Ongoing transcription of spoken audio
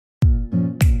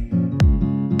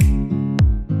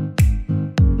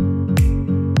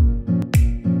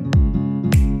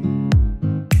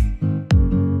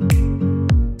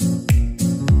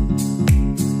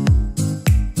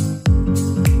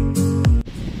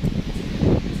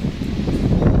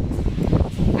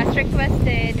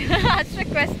requested. As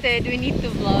requested, we need to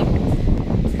vlog.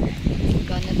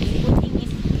 Gonna be putting it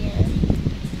here.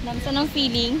 Namsa ng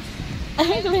feeling?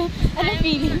 Anong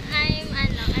feeling?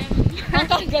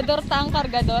 Ang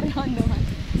kargador. Yun naman.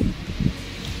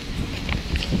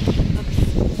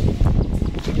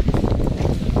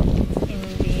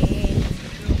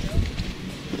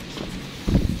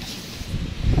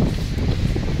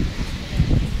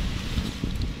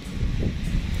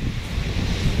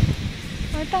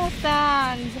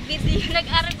 Stand. Video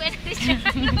nag-arag ko na siya.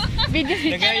 Video.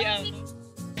 Nagayang.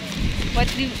 What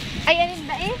do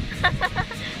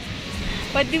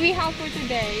What do we have for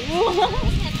today?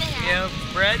 We have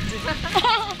bread.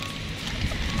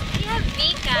 We have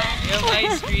bacon. We have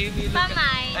ice cream.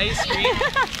 Pamay. Ice cream.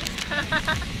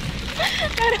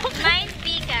 Mine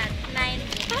bacon.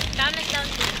 Comment down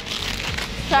too.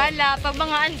 Sala, pag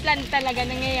mga unplanned talaga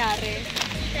nangyayari.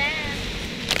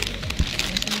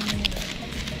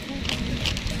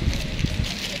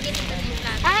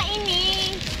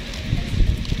 Ini.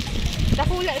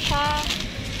 Dakula siya.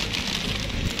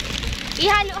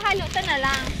 Ihalo-halo ta na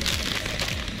lang.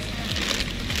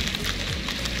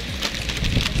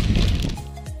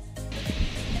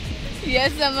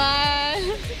 Yes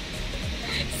naman.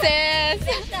 Sis.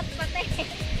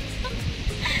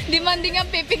 Demanding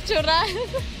ang pipicturan.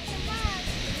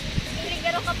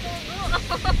 Ligaro ka pugo.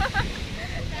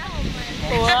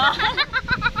 Wow.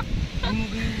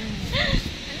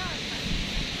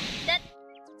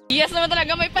 Yes naman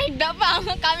talaga, may pahigda pa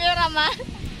ang cameraman.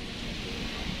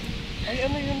 Ay,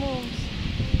 ano yun o?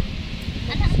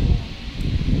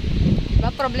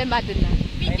 Diba, problemado na.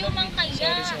 Video mang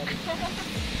kaya. Sorry.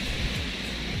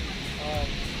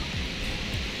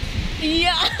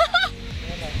 Iya!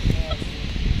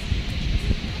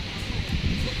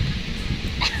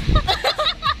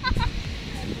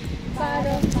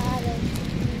 Paro.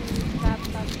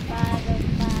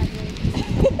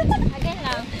 Again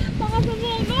lang. Mga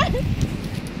sumunod.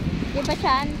 Di ba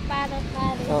siyan? Paro.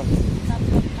 Oh.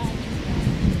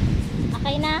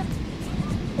 Okay na?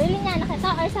 Really nga nakita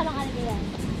or sarang ano yan?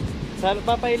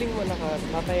 Papahiling mo na ka.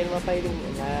 Mapahiling mo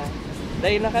na.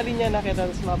 Dahil nakalinya na kita,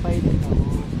 tapos mapahiling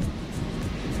ako.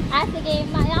 Sige.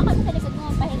 Ako kami sa likod mo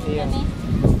mapahiling kami.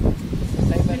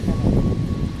 Tayo balik ka na.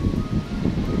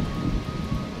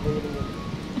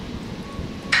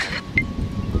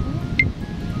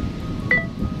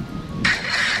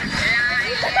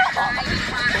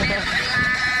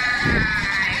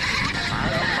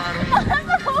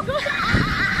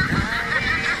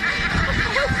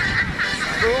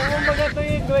 Buong baga ito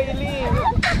yung Gwailing.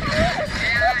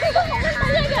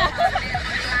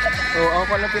 Oo, ako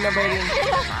pala pinabayin.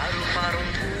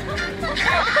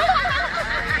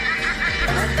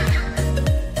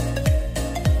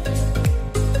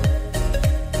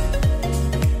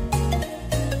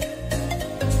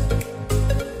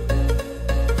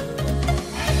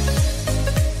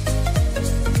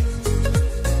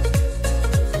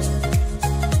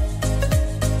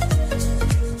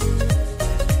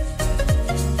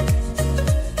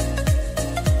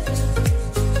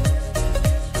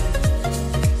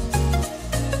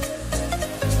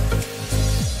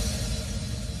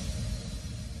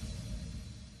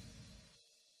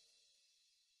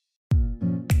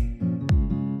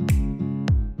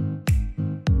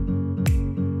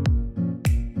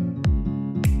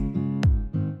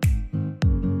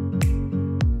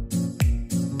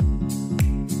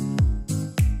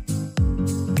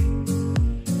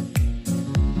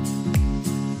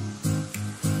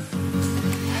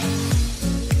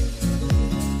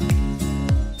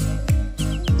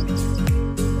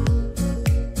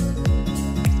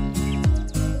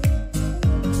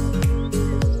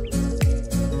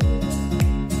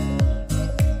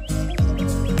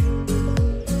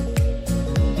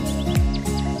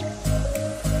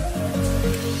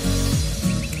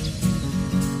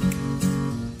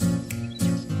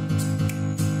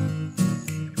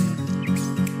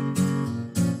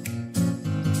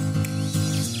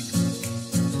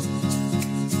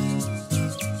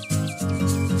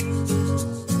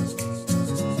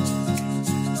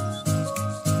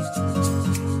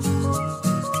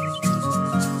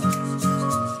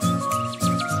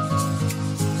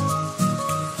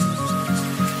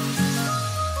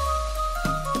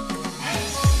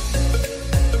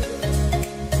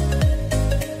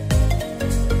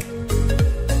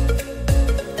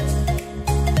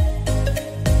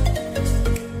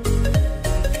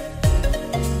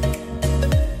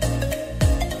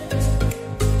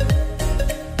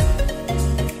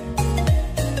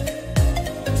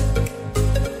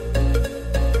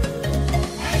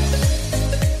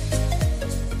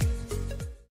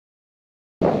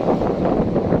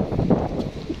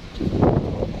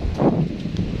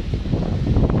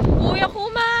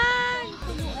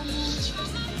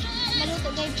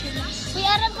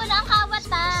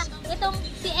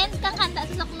 kakanta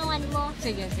sa suknungan mo.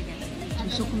 Sige.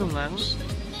 Susuknungang?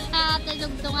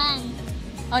 Tulugtungan.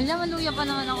 Ala, maluya pa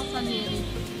naman ako sa lyrics.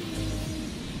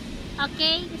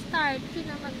 Okay, start.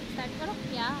 Sino mag-start? Pero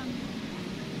kaya.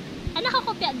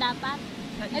 Nakakopya dapat.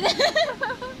 Oh,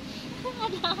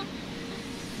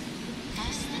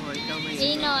 ikaw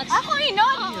may Inot. Ako,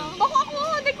 Inot! Bako ako,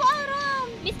 hindi ko aram.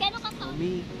 Miss, kano kanta?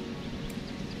 Me.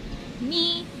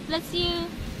 Me plus you.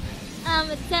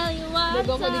 I'ma tell you what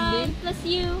Bago ko din. plus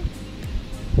you.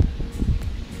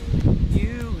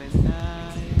 You and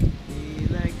I be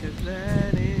like a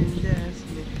flood in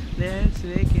jasmine. Let's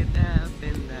make it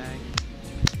happen like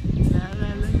la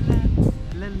la la la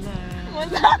la la. La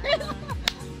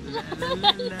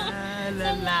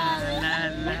la la la la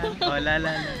la. Oh, la la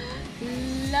la.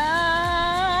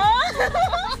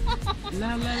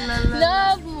 La la la la.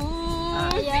 Love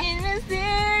moves in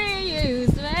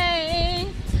mysterious way.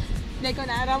 Hindi ko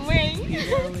na aram, way.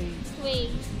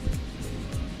 Wait.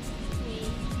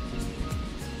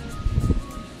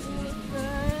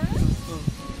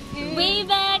 Way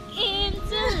back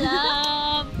into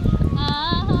love.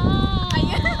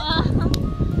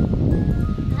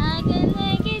 I can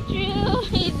make it through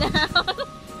without.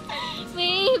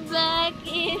 Way back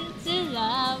into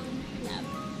love.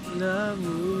 Love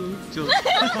moves.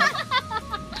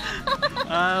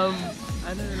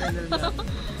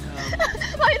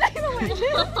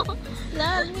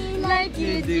 Love me like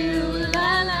you do.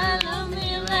 La la, love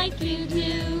me like you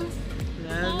do.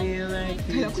 Love me like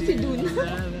you do.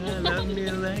 La la, love me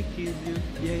like you do.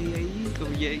 Yeah, yeah, yeah. Go,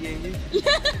 yeah, yeah, yeah.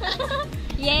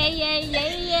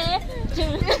 Yeah.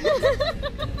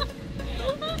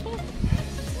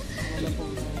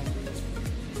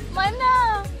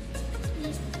 Mana?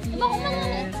 Iba ko man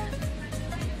ulit.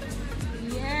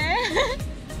 Yeah.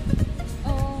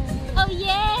 Oh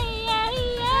yeah.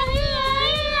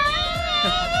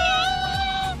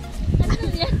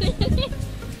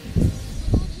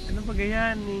 Ano pa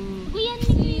ganyan? Guyan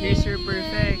Here's your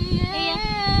perfect.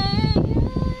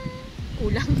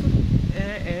 Kulang.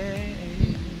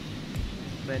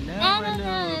 But now I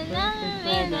know perfect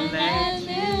when I let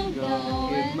you go.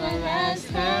 Give my last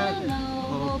hello.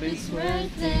 Hope it's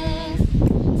worth it.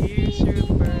 Here's your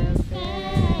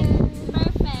perfect.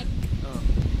 Oh.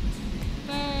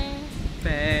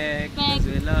 Perfect. 'Cause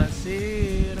we lost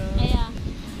it all.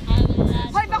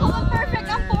 Hoy, baka mag-perfect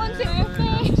ang phone si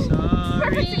Perfect. Sorry,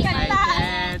 Perfect si I Kanta.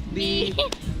 can't be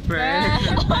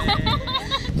perfect.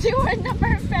 Si word na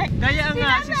perfect. Kaya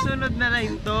nga, susunod na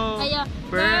line to.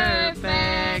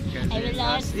 Perfect. I will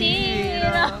love it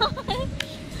zero. all.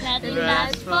 Nothing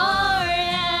lasts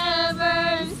forever.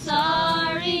 I'm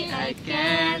sorry I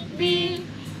can't be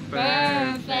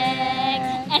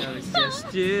perfect. So it's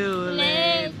just too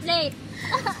late. Late.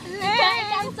 Kahit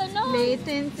ang sunod. Late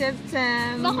in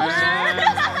September.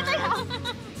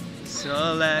 So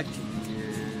lucky.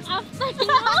 After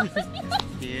yun.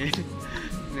 Yeah.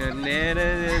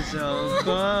 Nanera so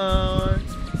cold.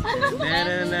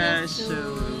 Nanera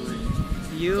so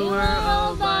you were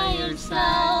all by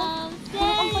yourself.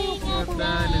 Staring Up at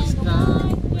down the the sky.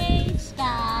 dark gray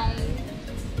sky.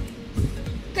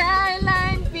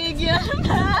 Skyline figure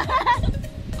man.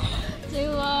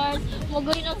 Towards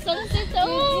mugoy ng sunset.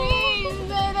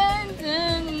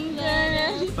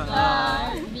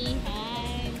 Far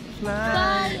behind.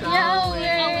 Fly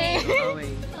away.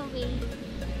 Away.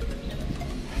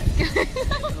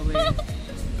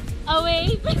 Away.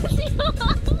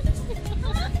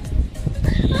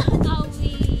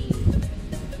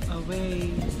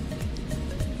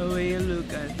 Away, you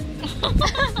look at me.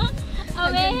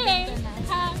 Away.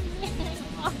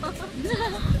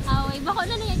 Away. Bako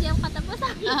na niya diyang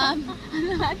katapusan.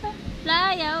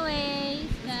 Fly away.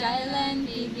 Skyline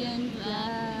figure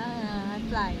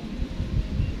fly.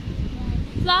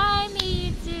 Fly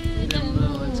me to the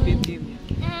moon. Squid Game.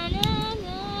 Na na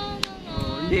na na na.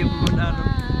 Oh, hindi mo na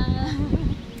alam.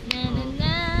 Na na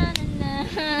na na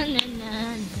na na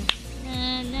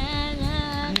na na na.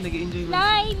 Ay, nag-enjoy ko.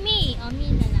 Fly me. O, me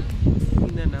na lang. Me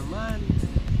na naman.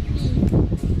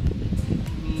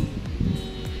 Me.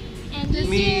 And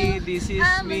Me, this is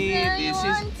me, this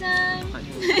is...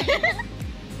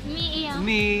 me iyo.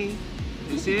 Me,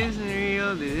 this isn't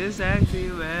real, this is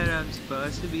actually where I'm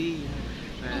supposed to be.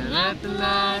 When I let the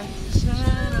light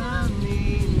shine on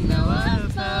me, now I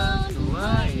found who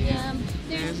I am.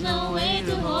 There's no way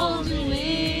to hold me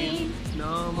in.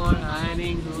 No more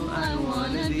hiding who I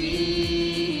wanna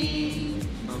be.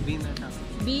 Oh, be na lang.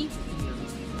 B.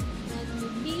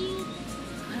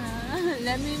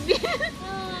 Let me be.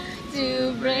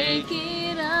 To break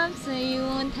it up so you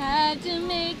won't have to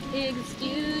make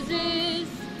excuses.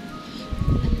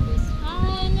 I was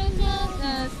fine enough.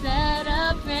 said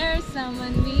a prayer.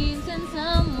 Someone wins and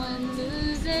someone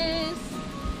loses.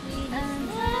 And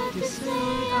what to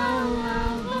say out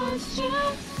loud was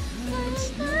just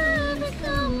let's never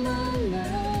come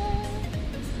alive.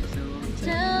 So I'm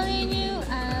Telling you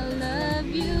I love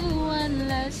you one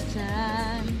last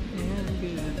time. and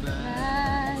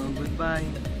goodbye. Oh, goodbye.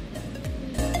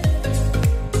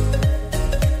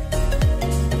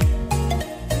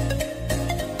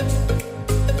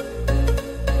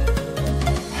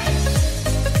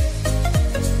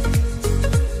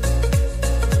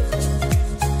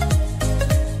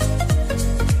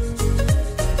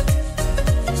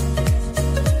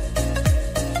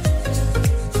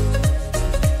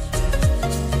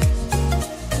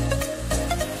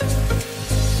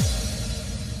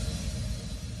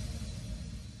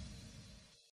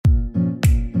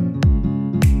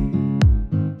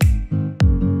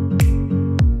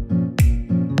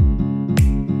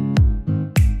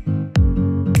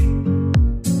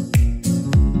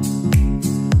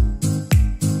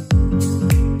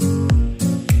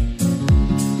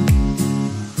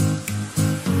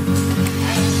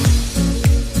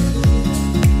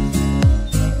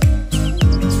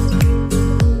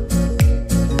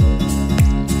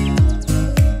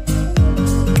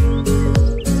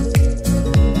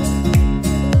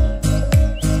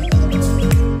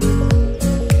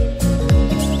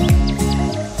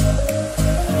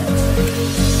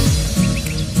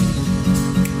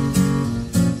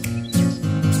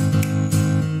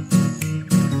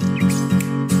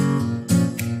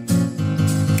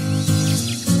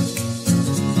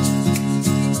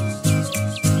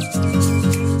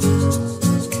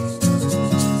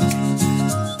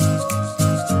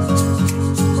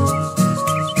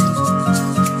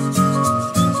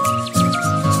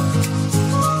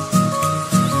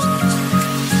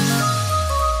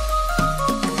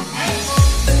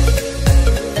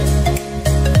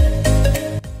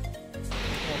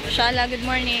 Shala, good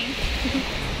morning.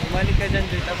 Bumalik ka dyan,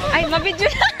 Joy. Tama. Ay, mabidyo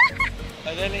na.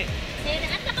 Dali.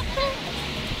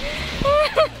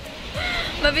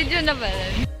 Mabidyo na ba?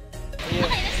 Ayun.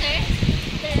 Okay na, sir?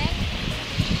 Direct?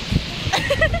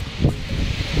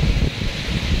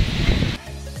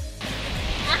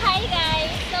 Hi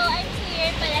guys! So I'm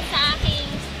here pala sa aking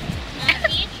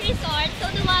beach resort. So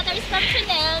the water is from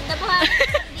Chanel, the buhangin is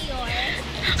from Dior.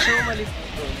 So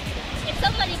malipot. It's so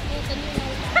maliputan, you know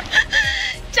that.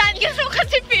 Chan, gusto ko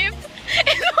kasi Pip.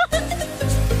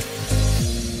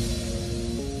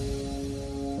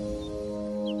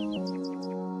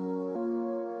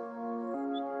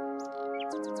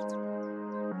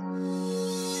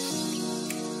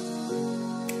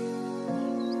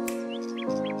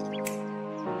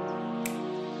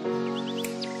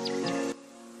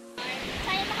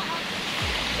 Kaya maka-out.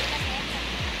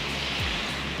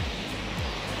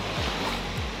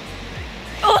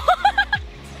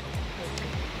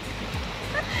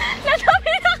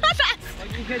 Nasabi na kataas.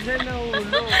 Pag ka dyan na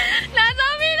ulo.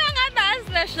 Nasabi na kataas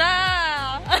na siya.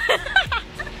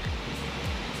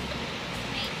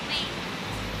 Wait.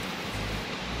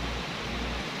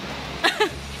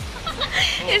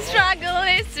 His struggle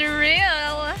is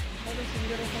real.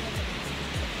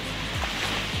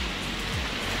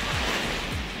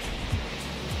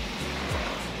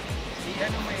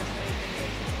 Ano mo yung